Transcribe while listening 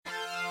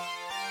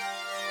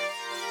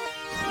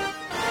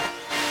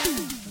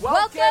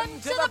Welcome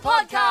to the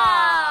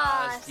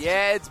podcast!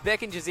 Yeah, it's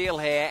Beck and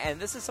Jazeel here, and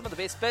this is some of the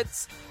best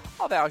bits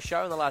of our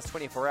show in the last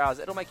 24 hours.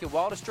 It'll make your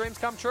wildest dreams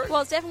come true. Well,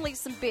 it's definitely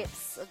some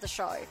bits of the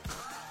show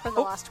from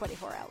the last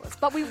 24 hours,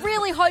 but we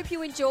really hope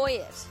you enjoy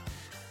it.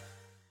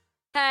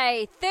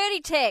 Hey, 30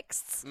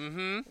 texts.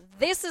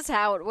 This is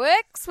how it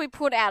works. We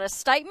put out a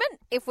statement.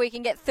 If we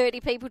can get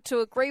 30 people to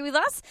agree with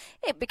us,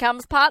 it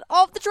becomes part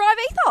of the Drive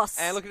Ethos.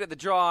 And looking at the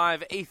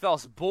Drive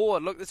Ethos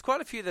board, look, there's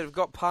quite a few that have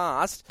got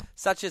past,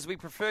 such as we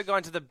prefer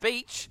going to the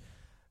beach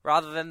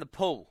rather than the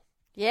pool.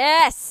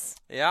 Yes.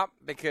 Yep,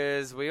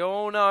 because we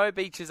all know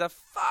beaches are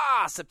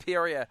far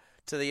superior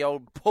to the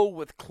old pool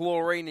with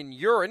chlorine and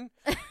urine.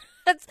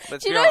 Do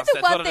you know the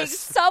one thing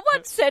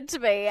someone said to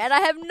me, and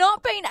I have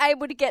not been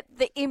able to get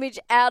the image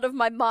out of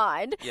my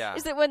mind,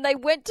 is that when they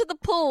went to the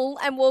pool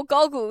and wore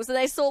goggles and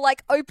they saw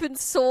like open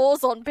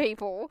sores on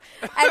people,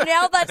 and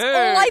now that's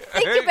all I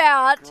think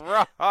about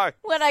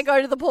when I go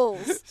to the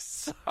pools.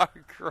 So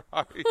gross.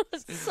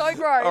 So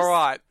gross. All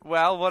right,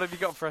 well, what have you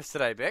got for us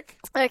today, Beck?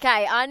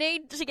 Okay, I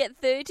need to get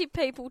 30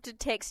 people to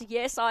text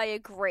yes, I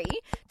agree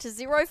to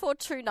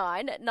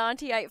 0429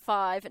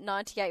 985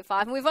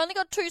 985, and we've only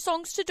got 2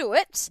 songs to do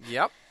it.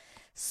 Yep.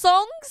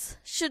 Songs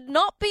should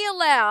not be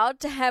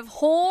allowed to have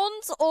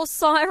horns or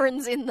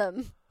sirens in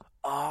them.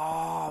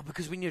 Oh,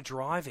 because when you're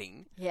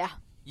driving, you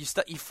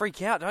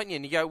freak out, don't you?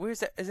 And you go, "Where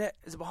is that? Is it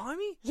behind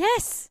me?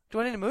 Yes.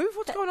 Do I need to move?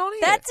 What's going on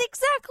here?" That's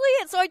exactly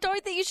it. So I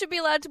don't think you should be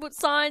allowed to put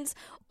signs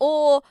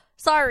or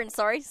sirens.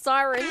 Well,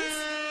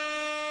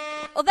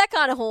 that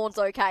kind of horn's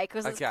okay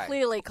because it's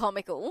clearly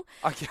comical.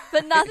 Okay.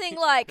 But nothing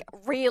like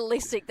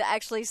realistic that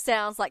actually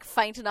sounds like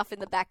faint enough in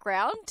the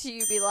background to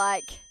you be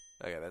like.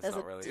 Okay, that's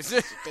not really.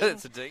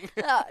 That's a ding.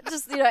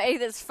 Just,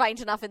 either it's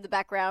faint enough in the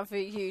background for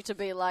you to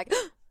be like,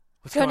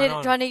 What's going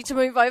on? Do I need to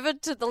move over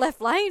to the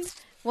left lane?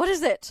 What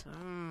is it?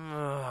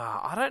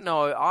 I don't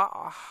know.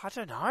 I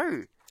don't know.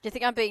 Do you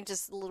think I'm being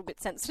just a little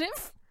bit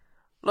sensitive?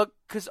 Look,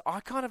 because I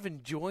kind of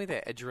enjoy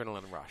that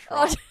adrenaline rush,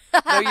 right?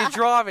 No, you're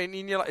driving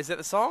and you're like, is that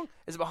the song?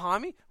 Is it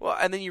behind me? Well,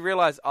 and then you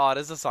realise, it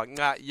is a song.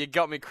 Nah, you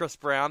got me, Chris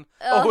Brown,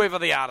 or whoever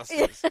the artist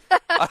is.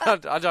 I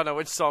don't know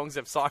which songs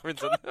have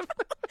sirens in them.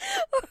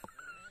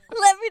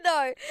 Let me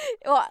know.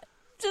 What?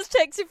 Just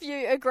text if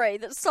you agree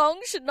that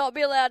songs should not be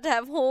allowed to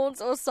have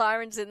horns or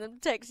sirens in them.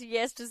 Text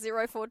yes to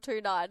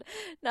 0429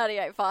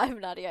 985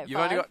 985. You've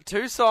only got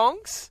 2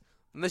 songs,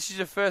 and this is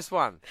your first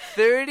one.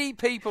 30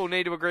 people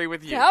need to agree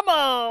with you. Come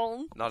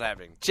on. Not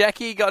happening.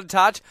 Jackie got in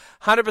touch.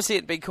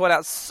 100% been caught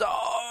out so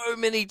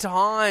many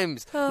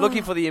times.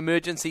 Looking for the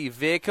emergency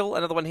vehicle.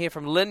 Another one here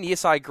from Lynn.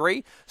 Yes, I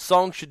agree.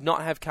 Songs should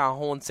not have car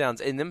horn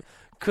sounds in them,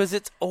 because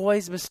it's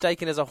always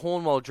mistaken as a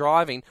horn while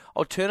driving.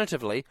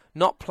 Alternatively,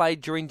 not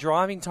played during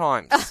driving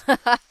times.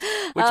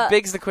 Which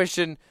begs the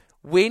question,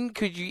 when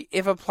could you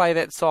ever play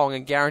that song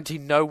and guarantee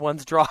no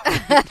one's driving?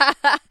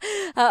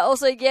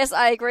 Also, yes,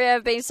 I agree.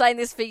 I've been saying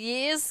this for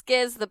years.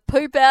 Scares the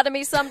poop out of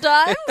me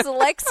sometimes.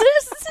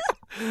 Alexis.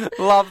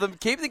 Love them.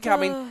 Keep them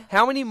coming.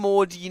 How many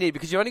more do you need?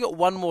 Because you only got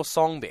 1 more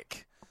song,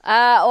 Beck.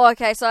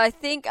 Okay, so I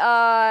think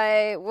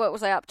what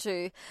was I up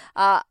to?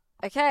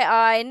 Okay,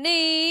 I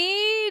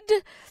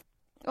need...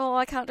 Oh,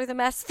 I can't do the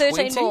maths.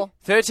 13 more.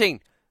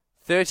 13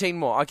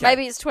 more. Okay.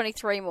 Maybe it's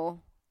 23 more.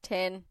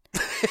 10.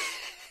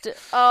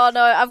 Oh,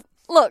 no.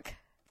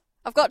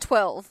 I've got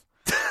 12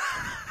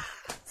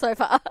 so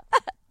far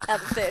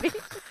out of 30.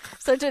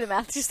 So do the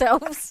maths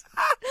yourselves.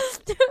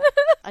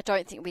 I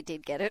don't think we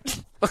did get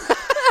it.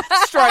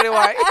 Straight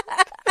away.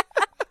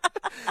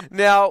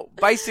 Now,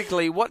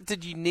 basically, what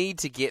did you need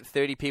to get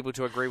 30 people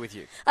to agree with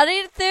you? I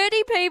needed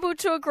 30 people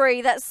to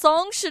agree that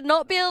songs should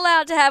not be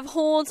allowed to have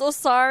horns or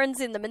sirens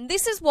in them, and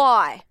this is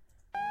why.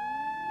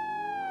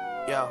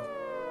 Yo.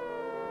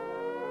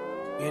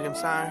 You hear them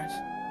sirens?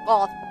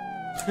 Oh,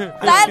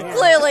 that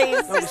clearly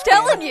is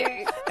telling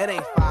you. It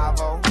ain't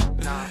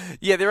 5-0. Nah.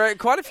 Yeah, there are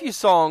quite a few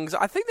songs.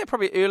 I think they're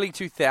probably early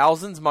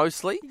 2000s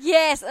mostly.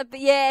 Yes,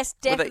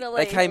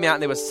 definitely. They came out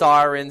and there were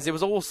sirens. There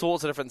was all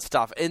sorts of different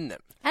stuff in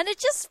them. And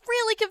it's just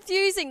really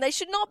confusing. They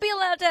should not be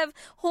allowed to have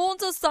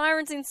horns or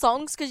sirens in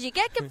songs because you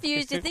get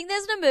confused. You think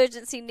there's an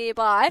emergency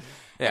nearby.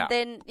 Yeah. And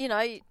then,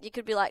 you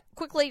could be like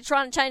quickly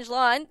trying to change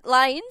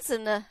lanes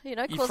and, cause You're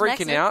an freaking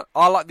accident. out.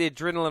 I like the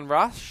adrenaline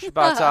rush,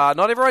 but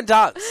not everyone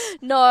does.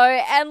 No,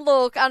 and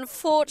look,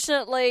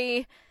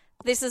 unfortunately,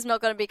 this is not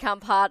going to become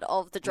part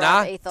of the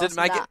Drive Ethos. Didn't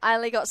make it. I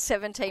only got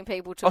 17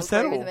 people to agree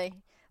settle. with me.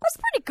 That's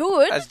pretty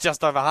good. That's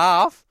just over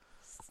half.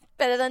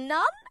 Better than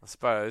none. I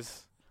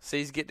suppose.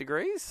 C's get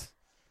degrees.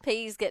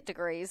 P's get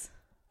degrees.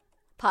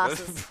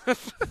 Passes.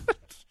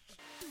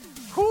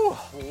 Whew,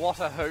 what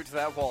a hoot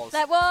that was.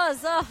 That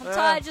was. Oh, I'm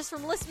tired just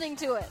from listening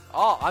to it.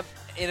 Oh, I'm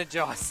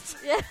energised.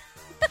 Yeah.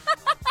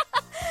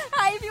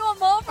 Hey, if you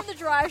want more from The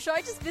Drive Show,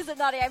 just visit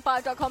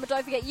 985.com and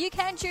don't forget you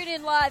can tune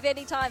in live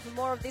anytime for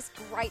more of this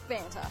great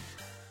banter.